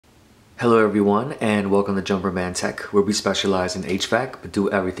Hello everyone and welcome to Jumperman Tech, where we specialize in HVAC but do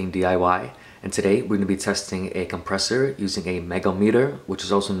everything DIY. And today we're going to be testing a compressor using a Megohmmeter, which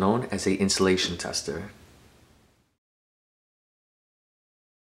is also known as an insulation tester.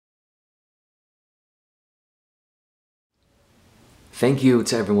 Thank you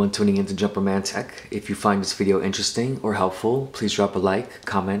to everyone tuning in to Jumperman Tech. If you find this video interesting or helpful, please drop a like,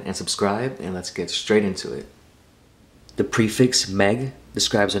 comment, and subscribe, and let's get straight into it. The prefix Meg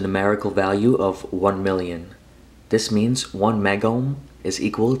describes a numerical value of 1 million. This means 1 megohm is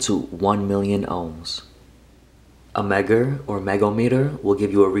equal to 1 million ohms. A Megger or Megohmmeter will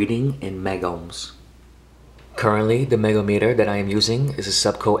give you a reading in megohms. Currently, the Megohmmeter that I am using is a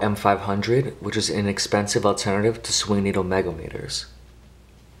Supco M500, which is an inexpensive alternative to swing needle Megohmmeters.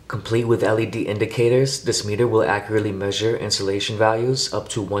 Complete with LED indicators, this meter will accurately measure insulation values up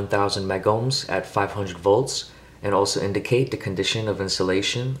to 1000 megohms at 500 volts and also indicate the condition of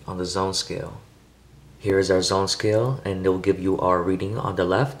insulation on the zone scale. Here is our zone scale, and it will give you our reading on the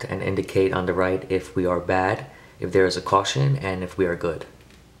left and indicate on the right if we are bad, if there is a caution, and if we are good.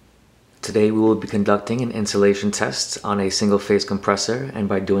 Today we will be conducting an insulation test on a single-phase compressor, and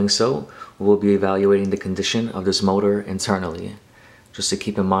by doing so, we will be evaluating the condition of this motor internally. Just to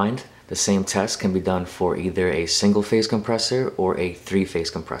keep in mind, the same test can be done for either a single-phase compressor or a three-phase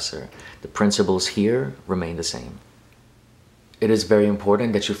compressor. The principles here remain the same. It is very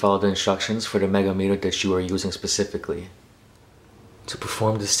important that you follow the instructions for the Megohmmeter that you are using specifically. To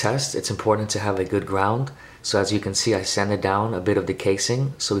perform this test, it's important to have a good ground. So as you can see, I sanded down a bit of the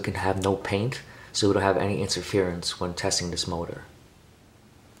casing so we can have no paint, so we don't have any interference when testing this motor.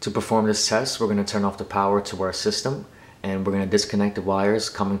 To perform this test, we're going to turn off the power to our system, and we're going to disconnect the wires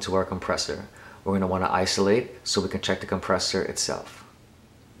coming to our compressor. We're going to want to isolate so we can check the compressor itself.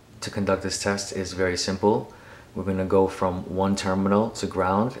 To conduct this test is very simple. We're going to go from one terminal to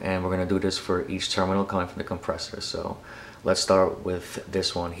ground, and we're going to do this for each terminal coming from the compressor. So let's start with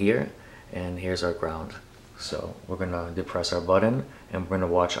this one here, and here's our ground. So we're going to depress our button and we're going to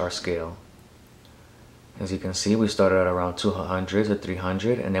watch our scale. As you can see, we started at around 200 to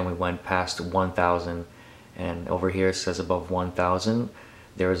 300, and then we went past 1000. And over here it says above 1000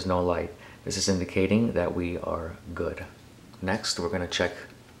 there is no light. This is indicating that we are good. Next, we're going to check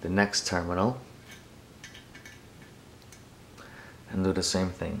the next terminal and do the same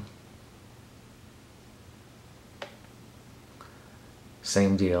thing.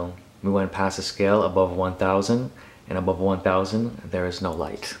 Same deal. We went past the scale above 1000, and above 1000 there is no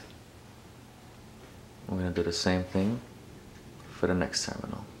light. We're going to do the same thing for the next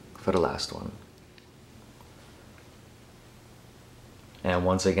terminal, for the last one. And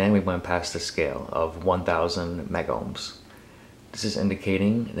once again, we went past the scale of 1000 megohms. This is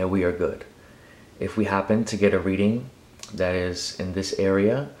indicating that we are good. If we happen to get a reading that is in this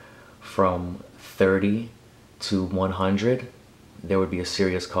area from 30 to 100, there would be a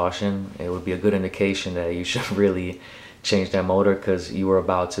serious caution. It would be a good indication that you should really change that motor, because you are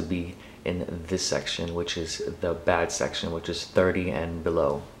about to be in this section, which is the bad section, which is 30 and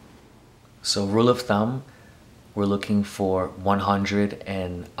below. So rule of thumb, we're looking for 100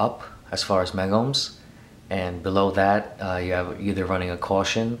 and up as far as megohms, and below that you have either running a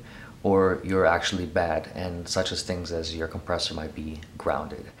caution or you're actually bad, and such as things as your compressor might be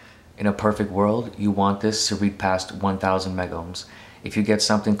grounded. In a perfect world, you want this to read past 1000 megohms. If you get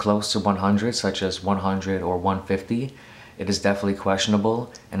something close to 100, such as 100 or 150, it is definitely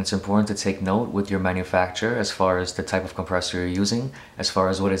questionable, and it's important to take note with your manufacturer as far as the type of compressor you're using, as far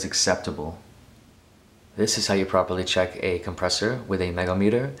as what is acceptable. This is how you properly check a compressor with a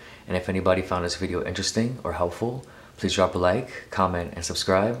Megohmmeter, and if anybody found this video interesting or helpful, please drop a like, comment, and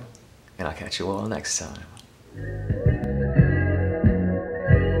subscribe, and I'll catch you all next time.